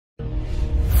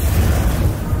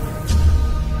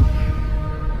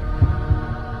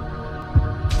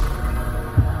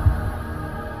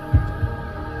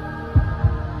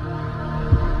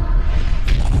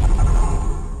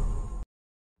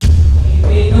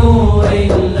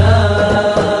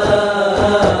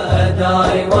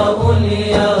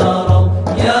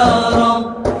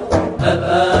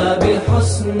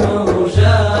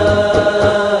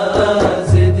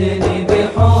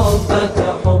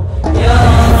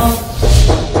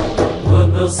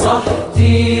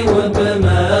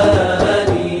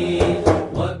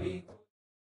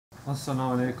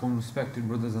Assalamu alaikum, respected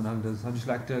brothers and elders. I'd just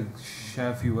like to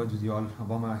share a few words with you all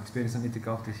about my experience on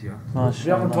Itikaaf this year. We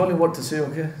haven't told him what to say,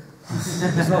 okay?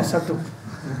 It's not set up.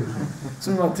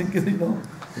 Some are thinking,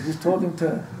 we just told him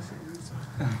to.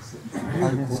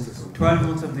 12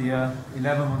 months of the year,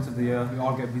 11 months of the year, we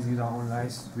all get busy with our own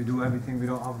lives. We do everything, we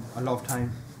don't have a lot of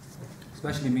time.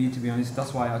 Especially me, to be honest.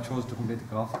 That's why I chose to come to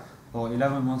Itikaaf. For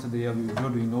 11 months of the year, we were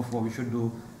doing enough what we should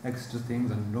do, extra things,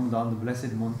 and Ramadan, the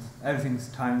blessed month, everything's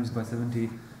times by 70,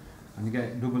 and you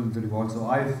get double the reward. So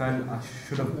I felt I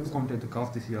should have come to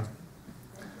Itikaaf this year.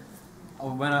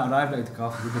 When I arrived at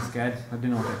Itikaaf, I was a bit scared. I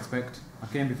didn't know what to expect. I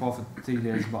came before for 3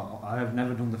 days, but I have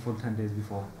never done the full 10 days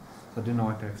before, so I didn't know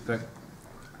what to expect.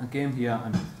 I came here,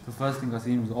 and the first thing I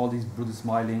seen was all these brothers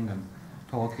smiling and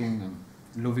talking and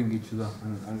loving each other,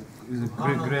 and it was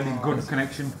a really good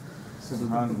connection. So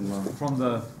from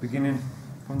the beginning,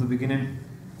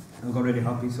 I got really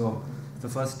happy. So the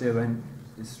first day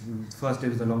was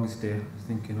the longest day. I was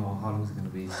thinking, how long is it going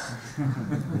to be?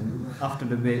 And after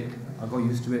the bit, I got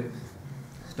used to it.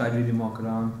 Started reading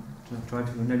Quran, tried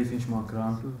to nearly finish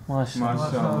Quran.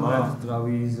 MashaAllah. Read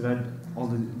Taraweehs, read all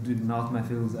the Naat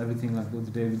Mehfils, everything. Like the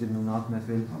other day we did a Naat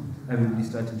Mehfil. Everybody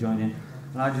started to join in,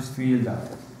 and I just feel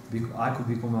that I could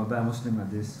become a better Muslim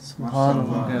like this. Get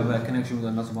a better connection with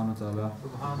Allah subhanahu wa ta'ala.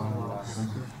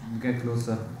 Get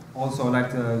closer. Also, I'd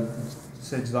like to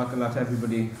say Jazakallah to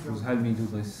everybody who's helped me do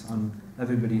this, and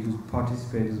everybody who's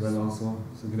participated as well also.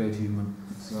 It's a great achievement.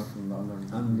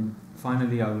 And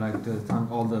finally, I would like to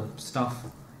thank all the staff,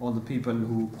 all the people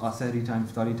who are Sehri time,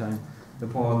 Iftari time. They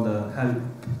pour all the help,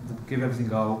 they give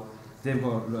everything out. They've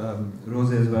got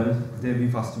Rosé as well. They've been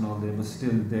fasting all day, but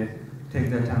still they take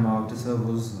their time out to serve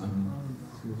us, and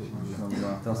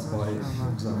that's why.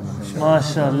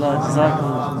 MashaAllah,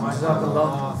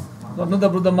 Jazakallah. Another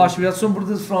brother, Mash. We had some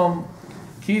brothers from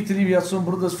Keighley, we had some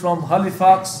brothers from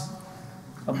Halifax,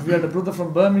 we had a brother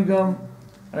from Birmingham,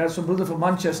 I had some brother from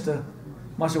Manchester.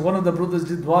 MashaAllah, one of the brothers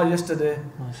did dua yesterday,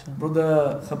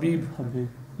 brother Habib.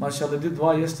 MashaAllah, did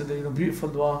dua yesterday, beautiful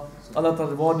dua. Allah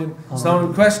Ta'ala reward him. So I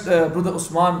request brother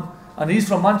Usman, and he's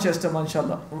from Manchester,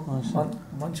 MashaAllah.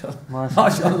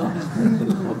 MashaAllah.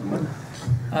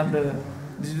 And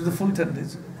did you do the full 10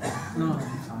 days? No.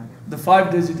 The 5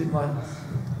 days you did, man.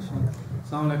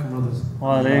 Assalamu alaikum, brothers.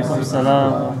 Wa alaikum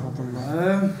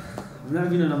salam. I've never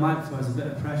been on a mic before, it's a bit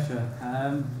of pressure.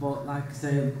 But like I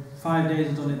say, 5 days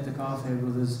I've done it to Cafe,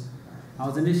 brothers. I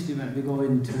was initially meant to be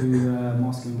going to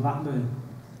mosque in Blackburn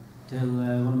till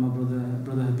one of my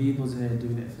brother Habib was here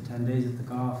doing it for 10 days at the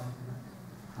Calf.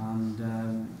 And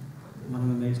one of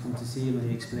my mates come to see him and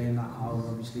he explained that how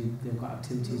obviously they've got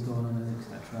activities going on and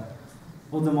etc.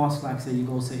 Other mosques, like I say, you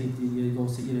go sit your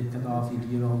Itikaaf, you do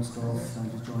your own stuff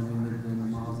and just join in with the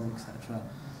namaz and etc.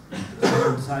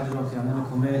 So I decided, okay, I'm going to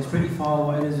come here. It's pretty far.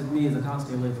 What it is with me is I can't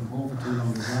stay away from home for too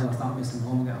long as well. I start missing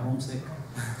home and get homesick.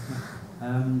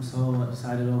 So I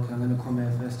decided, okay, I'm going to come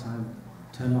here first time,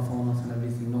 turn my phone off and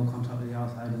everything, no contact with the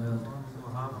outside world.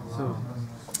 So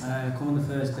come on the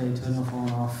first day, turn my phone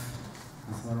off.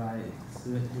 I thought, right, it's a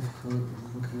bit difficult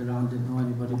looking around, didn't know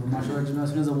anybody. But mashallah, as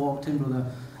soon as I walked in, brother,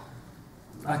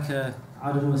 like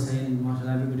Adam was saying,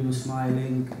 mashallah, everybody was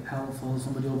smiling, helpful,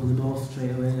 somebody opened the door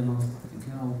straight away, and I was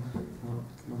thinking,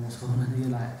 what's going on here?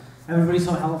 Like, everybody's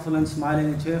so helpful and smiling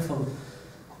and cheerful.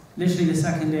 Literally the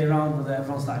second day around, brother,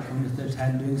 everyone started coming to their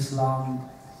tent, doing salam.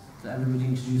 Everybody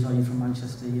introduced, are you from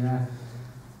Manchester? Yeah.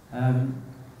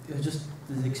 It was just,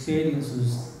 the experience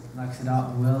was, like I said, out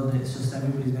of the world. It's just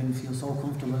everybody's made me feel so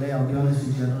comfortable there. I'll be honest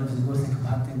with you, I don't know if it's a good thing or a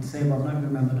bad thing to say, but I've never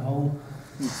remembered home.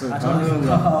 I don't know if I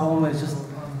got home, it's just,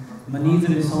 my knees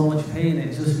are in so much pain,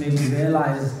 it just made me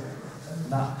realise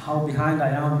that how behind I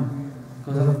am.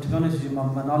 Because to be honest with you,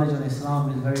 my knowledge on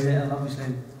Islam is very little. Obviously,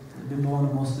 I've been born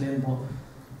a Muslim, but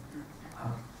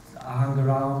I hang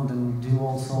around and do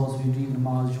all sorts. We read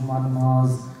namaz, Jummah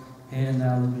namaz, here and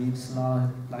there, I'll read salah.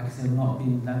 Like I said, I've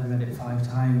never read it 5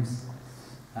 times.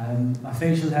 My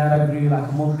facial hair I grew like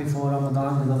a month before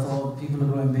Ramadan because I thought people are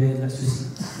growing beard, let's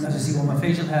just see what my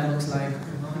facial hair looks like,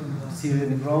 see if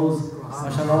it grows.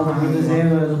 MashaAllah, all the brothers here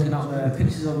were looking at the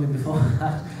pictures of me before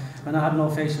that. When I had no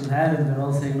facial hair, and they're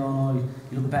all saying, no,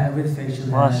 you look better with facial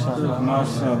hair.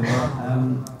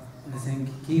 MashaAllah. I think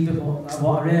keep it, but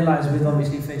what I realised with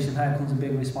obviously facial hair comes a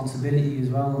big responsibility as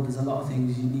well. There's a lot of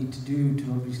things you need to do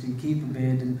to obviously keep a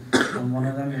beard, and one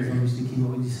of them is obviously keep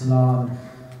up with your salah.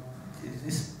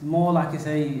 It's more like I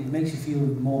say, it makes you feel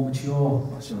more mature.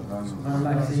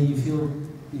 Like I say, you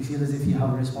feel as if you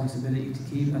have a responsibility to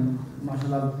keep, and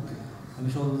mashallah, I'm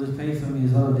sure brothers pray for me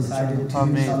as well. I decided to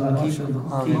inshallah keep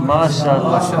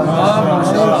MashaAllah.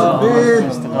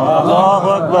 Allahu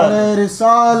Akbar.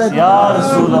 Ya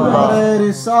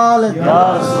Rasulullah.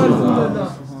 Ya Rasulullah.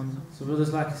 So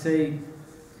brothers, like I say,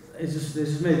 it's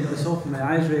just made this open my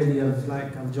eyes really.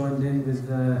 I've joined in with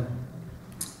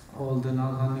all the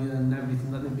Nalhani and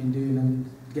everything that they've been doing and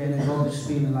getting involved. It's just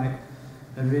been like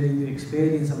a really new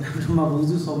experience. I've never done my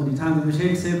wuzu so many times. I'm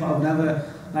ashamed to say, but I've never,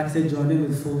 like I said, joined in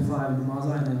with full 5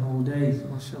 namazah in a whole day.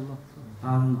 MashaAllah.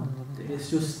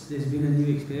 It's been a new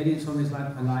experience for me. It's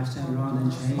like my life's turned around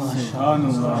and changed. MashaAllah.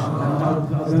 And I'll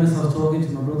be honest, I was talking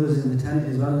to my brothers in the tent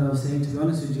as well, and I was saying, to be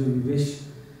honest with you, we wish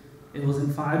it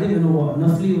wasn't fire. I didn't even know what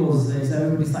nafli was. So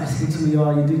everybody started saying to me, "Oh,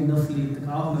 you're doing nafli at the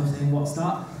car." And I'm saying, "What's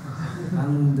that?"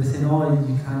 And they said, "Oh,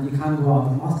 you can go out of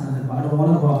the mosque." And I said, "But I don't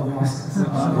want to go out of the mosque." So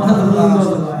one of the brothers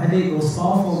goes, "A headache goes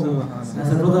far for me." And I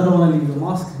said, "Brother, I don't want to leave the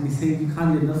mosque." And he said, "You can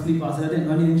do nafli." But I said, "I didn't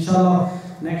know any. Inshallah,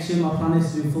 next year my plan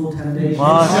is to do full 10 days."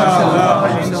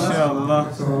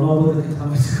 MashaAllah. So no brother can tell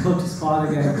me to go to Spa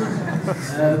again.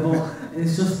 But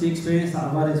it's just the experience that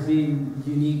I've had. It's been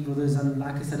unique, brothers, and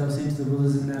like I said, I was saying to the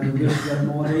brothers in there, we wish we had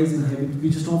more days in here. We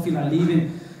just don't feel like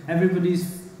leaving. Everybody's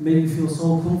made me feel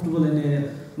so comfortable in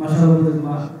here. MashaAllah, brothers,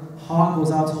 my heart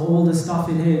goes out to all the stuff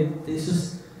in here. It's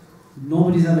just,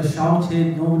 nobody's ever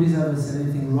shouted, nobody's ever said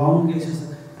anything wrong. It's just,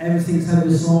 everything's said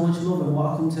with so much love, and what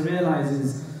I come to realise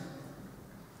is,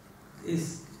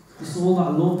 it's all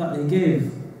that love that they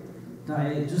give, that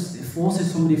it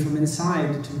forces somebody from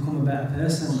inside to become a better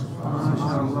person.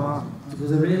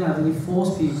 Because I realise when you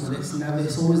force people, it's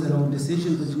always their own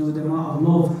decision. But you know, the amount of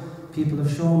love people have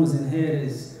shown us in here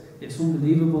it's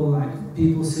unbelievable. Like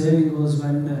people serving us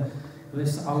when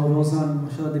it's our Rozan,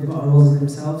 mashallah, they've got a Rozan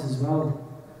themselves as well.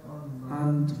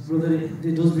 And brother,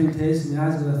 it does bring tears to my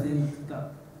eyes, because I think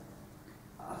that,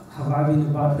 have I been a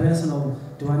bad person, or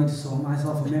do I need to sort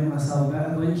myself and make myself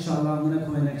better? But inshallah, I'm going to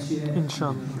come in next year.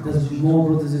 Inshallah. There's more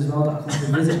brothers as well that come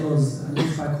to visit us, and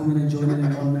if I come in and join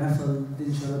in one method,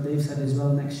 inshallah, they've said as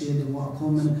well next year they want to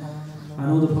come. And I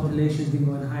know the population's been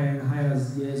going higher and higher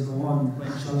as years go on, but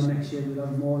inshallah next year we'll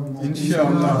have more and more.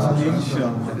 Inshallah.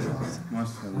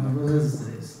 And brothers,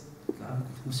 I'm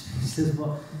speechless,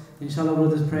 but inshallah,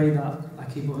 brothers, pray that I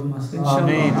keep up with my stuff.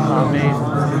 Ameen.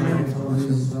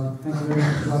 Thank you very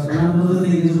much. And another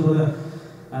thing is, brother,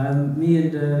 me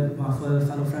and my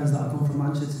fellow friends that have come from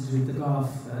Manchester to do Itikaaf,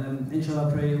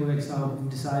 inshallah, pray it works out. We've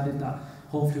decided that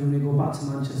hopefully when we go back to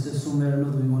Manchester, somewhere or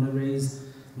another, we want to raise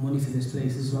money for this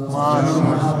place as well. So we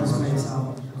want to help this place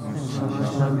out.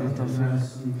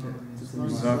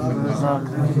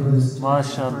 Thank you, brothers.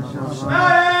 MashaAllah.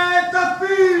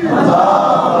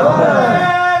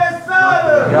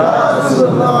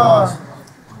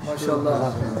 MashaAllah.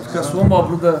 Because one more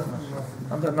brother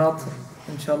on the north,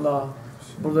 inshallah,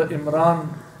 brother Imran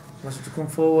wants to come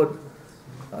forward.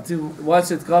 I think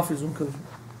whilst Itikaaf, his uncle,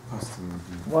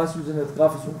 whilst he was in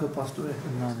Itikaaf, his uncle passed away,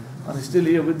 and he's still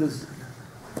here with us.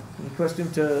 We request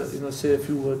him to say a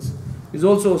few words. He's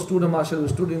also a student, mashallah,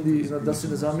 who's studying the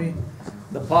Islami,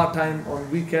 the part-time on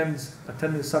weekends,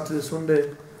 attending Saturday,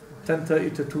 Sunday,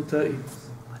 10:30 to 2:30.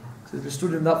 So he's been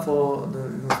studying that for the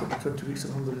 20 weeks,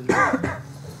 alhamdulillah.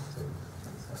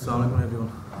 Assalamu alaikum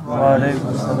everyone. Wa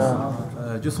alaikum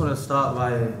assalam. Just want to start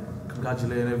by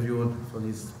congratulating everyone for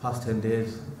these past 10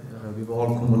 days. We've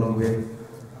all come a long way.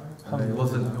 It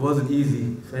wasn't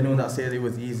easy. For anyone that says it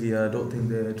was easy, I don't think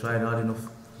they tried hard enough.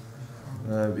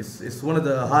 It's one of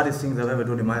the hardest things I've ever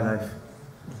done in my life.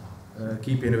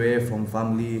 Keeping away from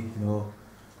family,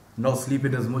 not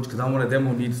sleeping as much, because I'm one of them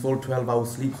who needs full 12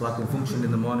 hours sleep so I can function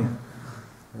in the morning.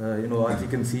 As you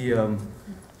can see, I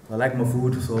like my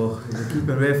food, so keeping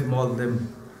away from all of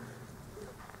them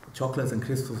chocolates and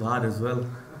crisps was hard as well.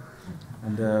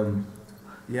 And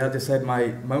as I said,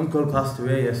 my uncle passed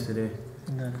away yesterday,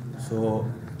 so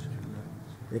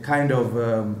it kind of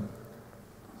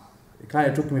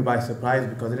took me by surprise,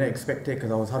 because I didn't expect it,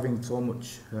 because I was having so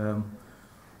much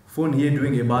fun here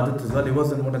doing ibadat as well. It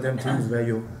wasn't one of them things where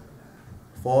you're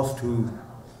forced to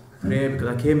pray, because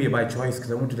I came here by choice,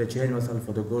 because I wanted to change myself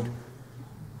for the good.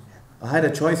 I had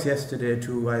a choice yesterday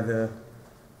to either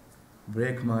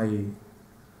break my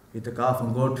Itikaaf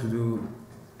and go to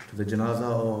the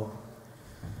janazah, or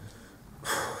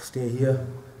stay here.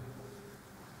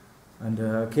 And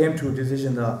I came to a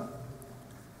decision that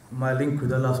my link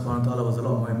with Allah subhanahu wa ta'ala was a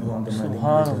lot more important than my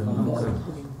link with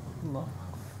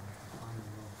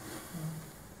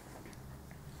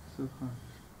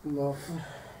Allah.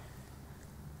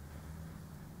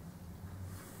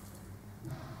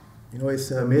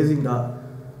 It's amazing that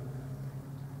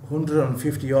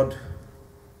 150 odd,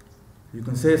 you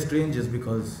can say strangers,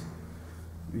 because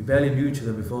we barely knew each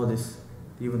other before this,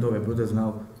 even though we're brothers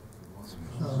now.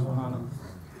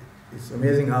 It's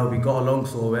amazing how we got along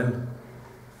so well.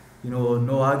 You know,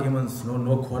 no arguments,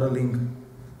 no quarreling,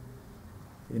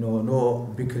 you know,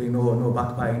 no bickering, no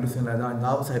backbiting, nothing like that. In the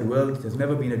outside world, there's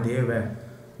never been a day where,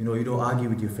 you know, you don't argue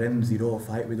with your friends, you don't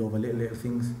fight with over little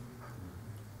things.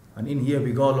 And in here,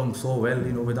 we got along so well,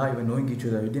 you know, without even knowing each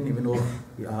other. We didn't even know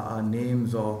our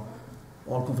names, or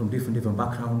all come from different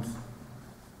backgrounds.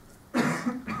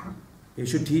 It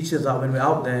should teach us that when we're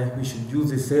out there, we should use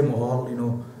the same hall, you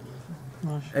know.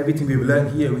 Everything we've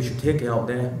learned here, we should take it out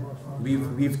there. We've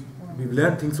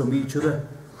learned things from each other.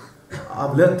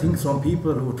 I've learned things from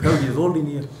people who are 12 years old in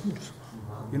here.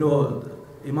 You know,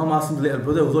 Imam Asim's little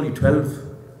brother was only 12,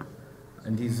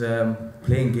 and he's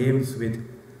playing games with,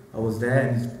 I was there,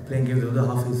 and he's playing games with other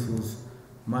Hafiz who's,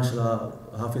 mashallah,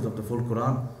 Hafiz of the full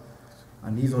Quran.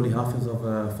 And he's only Hafiz of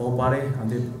 4 Bare,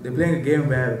 and they're playing a game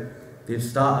where they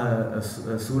start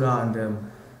a surah, and the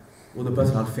other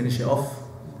person will finish it off,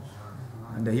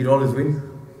 and he'd always win.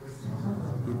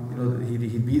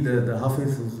 He'd beat the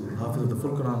Hafiz, who's Hafiz of the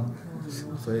full Quran.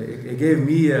 So it gave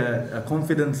me a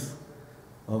confidence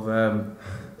of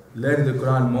learning the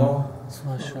Quran more.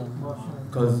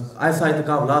 Because I saw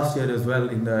Itikaaf last year as well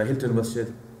in the Hilton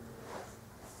Masjid,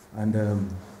 and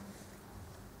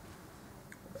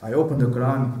I opened the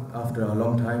Quran after a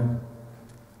long time,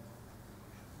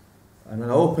 and when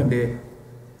I opened it,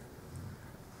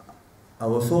 I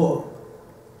was so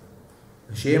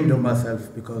ashamed of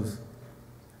myself because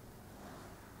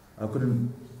I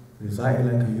couldn't recite it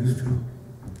like I used to.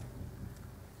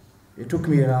 It took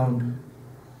me around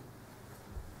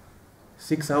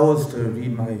 6 hours to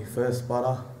read my first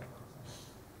para,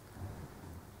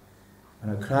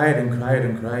 and I cried and cried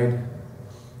and cried,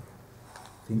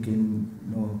 thinking,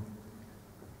 no,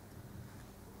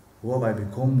 what have I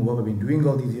become? What have I been doing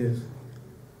all these years?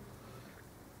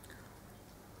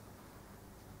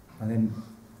 And then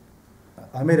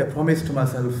I made a promise to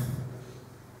myself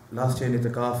last year in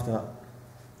Itikaaf that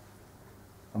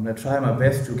I'm going to try my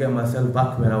best to get myself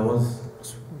back where I was.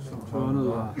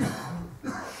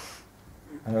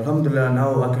 And alhamdulillah,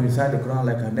 now I can recite the Quran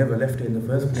like I never left it in the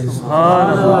first place.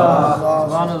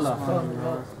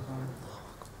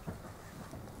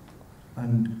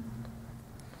 And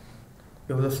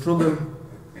it was a struggle,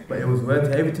 but it was worth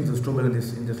it. Everything's a struggle in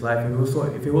this life.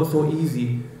 If it was so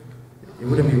easy, it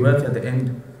wouldn't be worth it at the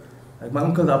end. Like my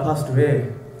uncle that passed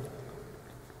away,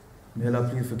 may Allah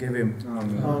please forgive him.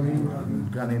 Ameen.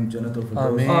 Grant him Jannatul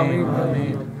Firdaus.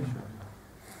 Ameen.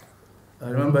 I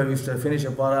remember we used to finish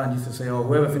a para and used to say, oh,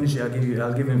 whoever finishes it,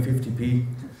 I'll give him 50p.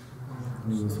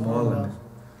 And he was small,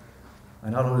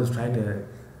 and I'd always try to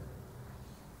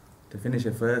finish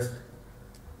it first.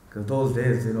 Because those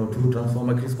days, you know, 2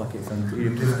 transformer crisp packets and 3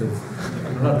 drifters,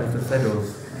 not drifters,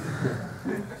 Fedos.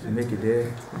 You make it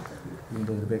there, even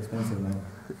though it's a bit expensive now.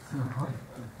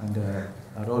 And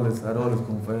I'd always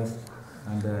come first.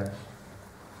 And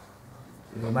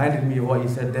it reminded me of what you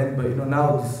said then, but you know,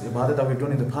 now this ibadah that we've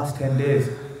done in the past 10 days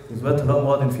is worth a lot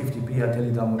more than 50p, I tell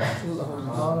you that much. You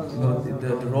know,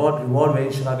 the reward we're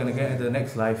inshallah going to get in the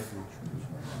next life,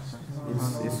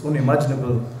 it's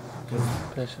unimaginable.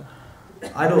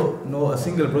 I don't know a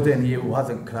single brother in here who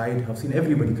hasn't cried. I've seen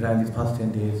everybody cry in these past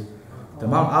 10 days. The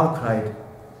amount I've cried,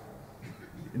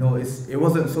 you know, it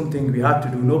wasn't something we had to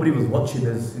do. Nobody was watching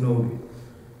us, you know,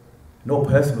 no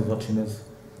person was watching us.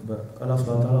 But Allah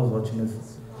subhanahu wa ta'ala was watching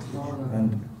us,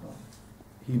 and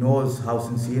He knows how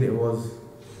sincere it was.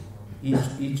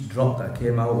 Each drop that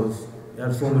came out was, it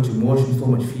had so much emotion, so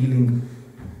much feeling.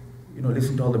 You know,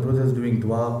 listen to all the brothers doing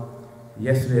dua.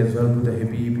 Yesterday as well, Brother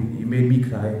Habib, he made me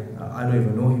cry. I don't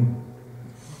even know him,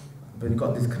 but we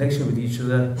got this connection with each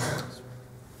other.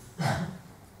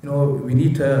 You know,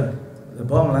 the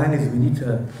bottom line is we need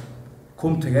to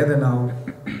come together now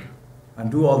and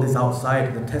do all this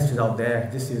outside. The test is out there.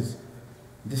 This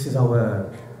is our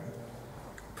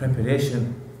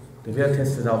preparation. The real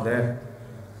test is out there.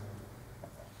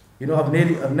 You know, I've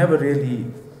never really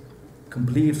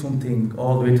completed something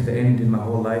all the way to the end in my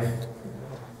whole life.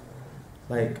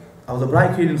 Like, I was a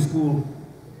bright kid in school.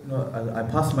 You know, I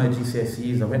passed my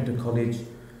GCSEs. I went to college.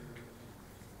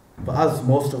 But as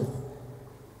most of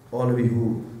all of you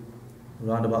who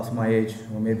around about my age,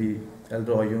 or maybe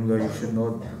elder or younger, you should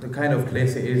know the kind of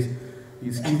place it is.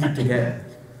 It's easy to get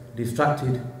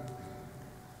distracted.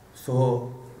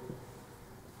 So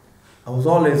I was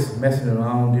always messing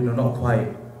around, you know, not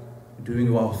quite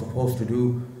doing what I was supposed to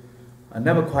do. I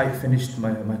never quite finished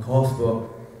my course, but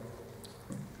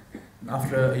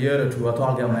after a year or two, I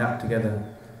thought I'd get my act together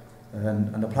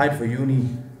and applied for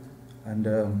uni.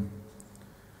 And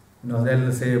You know,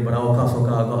 they'll say, but I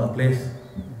got a place.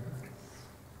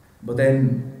 But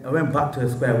then I went back to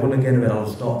square one again where I'll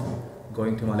stop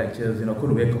going to my lectures. You know, I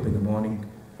couldn't wake up in the morning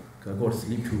because I go to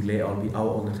sleep too late, I'll be out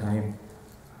all the time.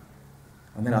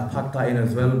 And then I packed that in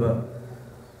as well, but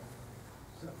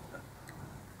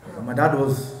my dad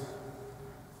was,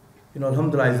 you know,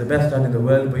 alhamdulillah, he's the best dad in the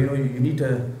world, but you know,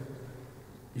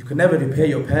 you can never repay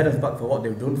your parents back for what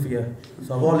they've done for you.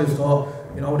 So I've always thought,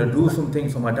 you know, I want to do something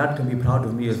so my dad can be proud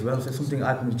of me as well, so it's something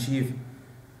I can achieve.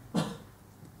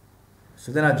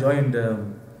 So then I joined the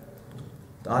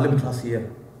Alim class here.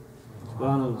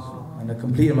 And I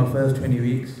completed my first 20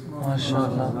 weeks.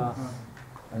 MashaAllah.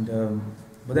 And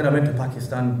but then I went to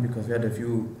Pakistan because we had a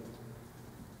few,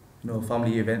 you know,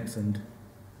 family events, and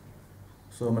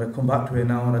so I'm gonna come back to it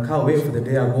now, and I can't wait for the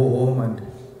day I go home and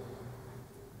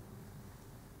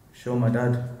show my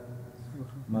dad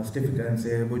my certificate and say,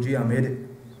 Buji, I made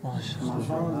it.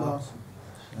 MashaAllah.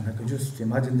 And I could just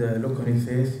imagine the look on his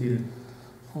face.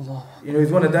 Allah. You know,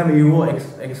 he's one of them, he won't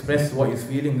express what he's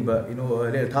feeling, but you know, a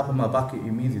little tap on my back, it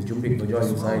means he's jumping for joy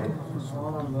inside.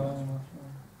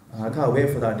 And I can't wait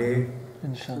for that day.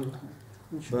 Inshallah.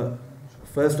 But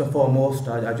first and foremost,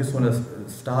 I just want to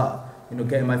start, you know,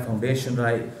 getting my foundation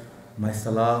right, my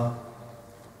salah,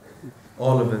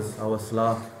 all of us, our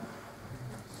salah.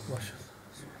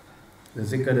 The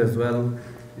zikr as well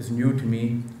is new to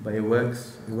me, but it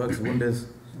works wonders.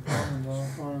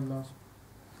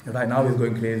 Right now he's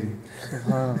going crazy.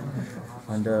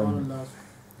 And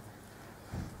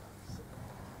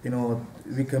you know,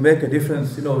 we can make a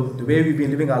difference. You know, the way we've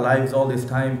been living our lives all this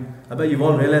time, I bet you've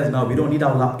all realized now we don't need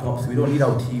our laptops, we don't need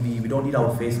our TV, we don't need our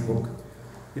Facebook.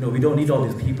 You know, we don't need all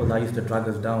these people that used to drag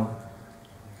us down.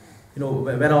 You know,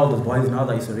 where are all those boys now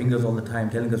that used to ring us all the time,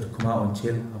 telling us to come out and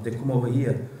chill? Have they come over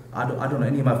here? I don't know,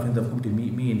 any of my friends have come to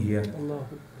meet me in here.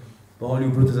 But all you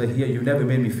brothers are here, you never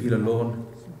made me feel alone.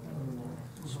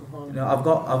 You know, I've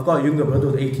got a younger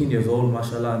brother who's 18 years old,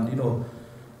 mashallah, and you know,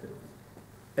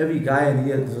 every guy in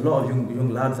here, there's a lot of young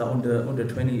lads that are under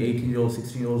 20, 18-year-olds,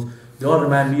 16-year-olds. They all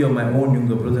remind me of my own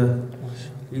younger brother.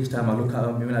 Each time I look at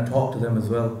them, when I talk to them as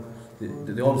well,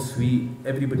 they're all sweet.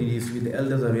 Everybody is sweet. The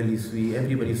elders are really sweet.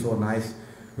 Everybody's so nice.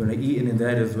 When they're eating in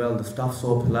there as well, the staff's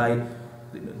so polite.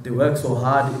 They work so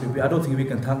hard. I don't think we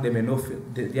can thank them enough.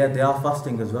 They are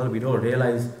fasting as well. We don't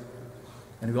realize.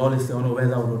 And we always say, oh no,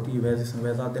 where's our roti, where's this and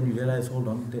where's that? Then we realize, hold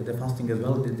on, they're fasting as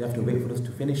well. They have to wait for us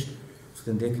to finish so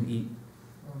then they can eat.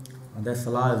 And their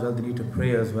salah as well, they need to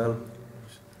pray as well.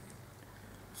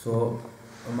 So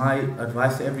my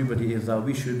advice to everybody is that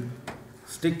we should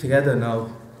stick together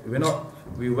now.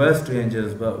 We were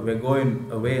strangers, but we're going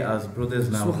away as brothers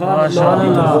now. We need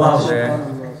to go out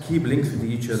there, keep links with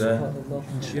each other.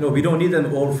 You know, we don't need an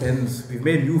old friends. We've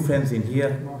made new friends in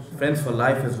here, friends for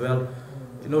life as well.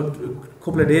 You know, a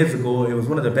couple of days ago, it was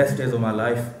one of the best days of my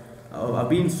life. I've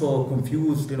been so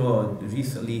confused, you know,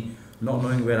 recently, not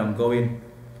knowing where I'm going.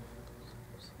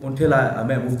 Until I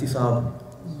met Mufti Sahab.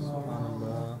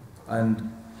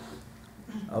 And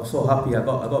I was so happy. I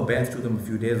got benched with him a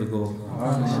few days ago.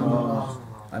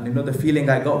 And you know, the feeling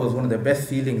I got was one of the best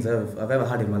feelings I've ever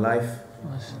had in my life.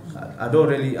 I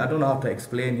don't know how to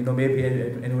explain. You know, maybe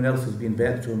anyone else who's been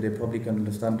benched to him, they probably can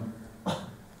understand.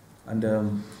 And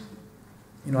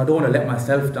you know, I don't want to let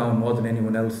myself down more than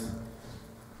anyone else.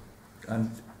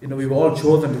 And you know, we were all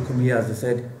chosen to come here, as I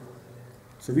said.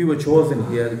 So we were chosen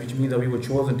here, which means that we were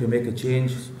chosen to make a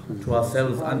change to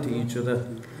ourselves and to each other.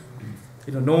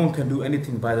 You know, no one can do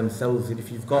anything by themselves.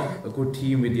 If you've got a good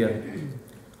team with you,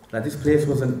 like this place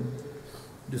wasn't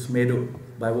just made up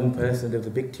by one person. There was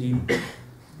a big team,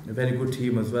 a very good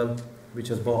team as well, which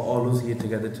has brought all us here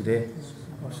together today.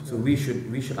 So we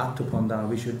should act upon that.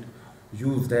 We should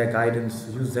use their guidance,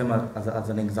 use them as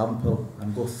an example,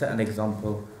 and go set an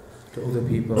example to other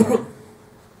people.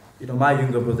 You know, my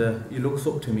younger brother, he looks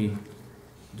up to me,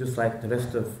 just like the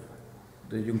rest of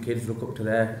the young kids look up to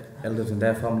their elders in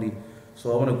their family.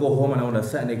 So I want to go home and I want to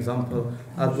set an example.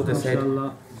 As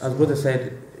brother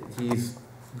said, he's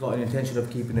got an intention of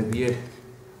keeping a beard.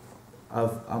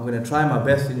 I'm going to try my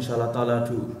best, inshallah ta'ala,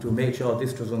 to make sure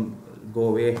this doesn't go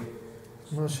away.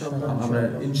 I'm going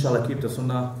to, inshallah, keep the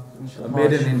sunnah. I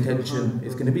made an intention.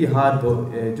 It's going to be hard,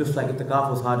 but just like Itikaaf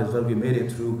was hard as well, we made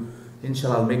it through.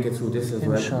 Inshallah, I'll make it through this as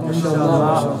well.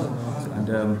 Inshallah. And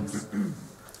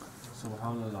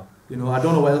you know, I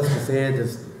don't know what else to say.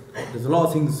 There's a lot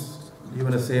of things you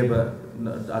want to say, but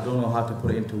I don't know how to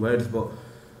put it into words. But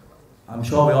I'm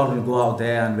sure we're all going to go out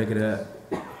there and we're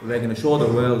gonna show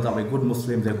the world that we're good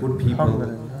Muslims, we're good people,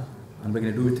 and we're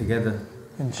going to do it together.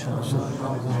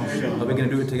 Inshallah. Are we going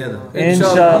to do it together?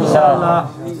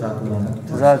 Inshallah.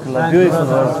 Jazakallah. Beautiful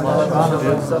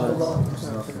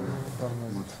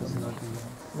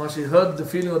words. She heard the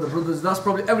feeling of the brothers. That's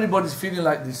probably everybody's feeling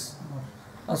like this.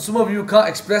 And some of you can't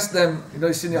express them. You know,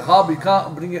 it's in your heart, but you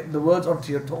can't bring the words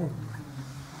onto your tongue.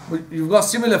 But you've got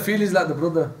similar feelings like the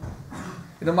brother.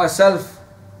 You know, myself,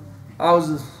 I was,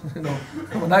 you know,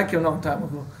 when I came a long time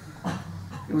ago,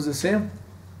 it was the same.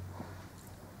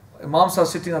 Imam Sahib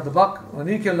sitting at the back, when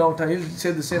he came a long time, he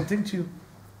said the same thing to you.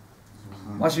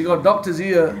 She got doctors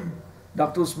here,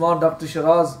 Dr. Usman, Dr.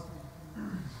 Shiraz,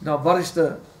 you know,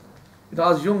 Barishta. You know, I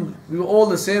was young, we were all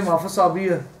the same, Hafiz Sahib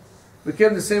here. We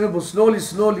came the same way, but slowly,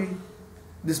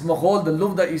 this mahal, the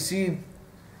love that you seen,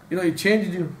 you know, it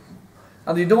changed you.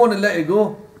 And you don't want to let it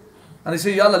go. And you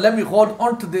say, Ya Allah, let me hold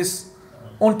on to this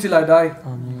until I die.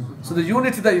 So the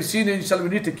unity that you've seen, inshallah, we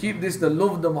need to keep this, the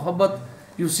love, the muhabbat.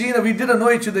 You've seen that we didn't know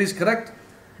each other is correct.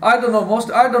 I don't know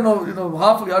you know,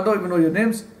 half of you, I don't even know your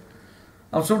names.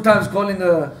 I'm sometimes calling,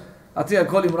 I think I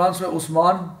call him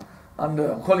Usman, and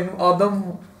I'm calling him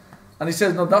Adam. And he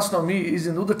says, no, that's not me, he's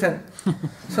in the other tent.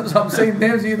 So I'm saying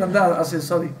names here and that. I say,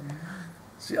 sorry.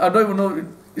 See, I don't even know,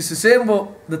 it's the same, but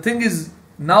the thing is,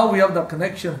 now we have that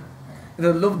connection. You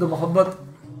know, love, the muhabbat.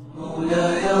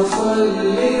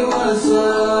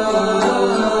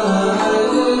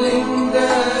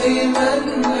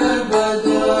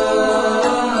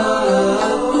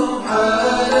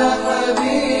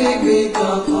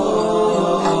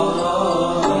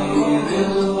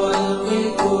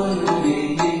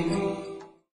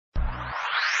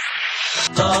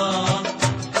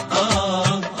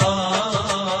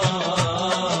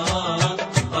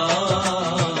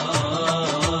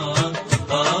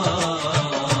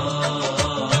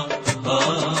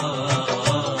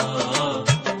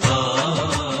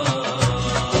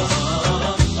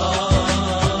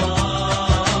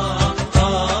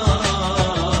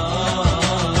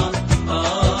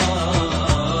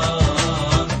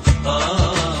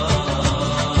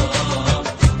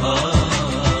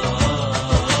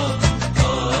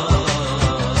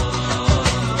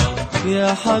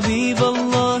 يا حبيب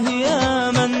الله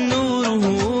يا من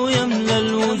نوره يملى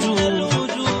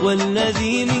الوجود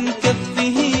والذي من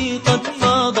كفه قد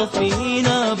فاض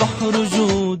فينا بحر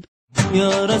جود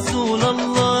يا رسول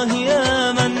الله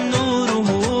يا من نوره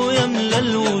يملى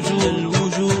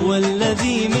الوجود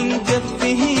والذي من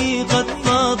كفه قد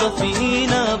فاض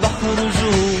فينا بحر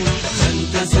جود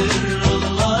أنت سر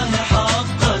الله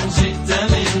حقا جئت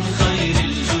من خير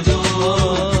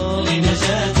الجدود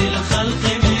لنجاة الخلق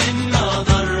مما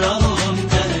ضرهم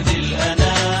تهدي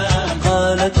الأنام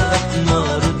قالت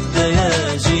أقمار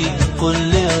الدياجي قل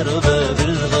لأرباب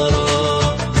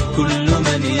الغرام كل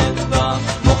من يتبع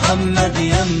محمد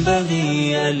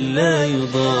ينبغي ألا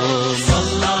يضام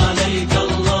صلى عليك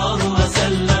الله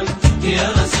وسلم يا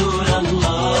رسول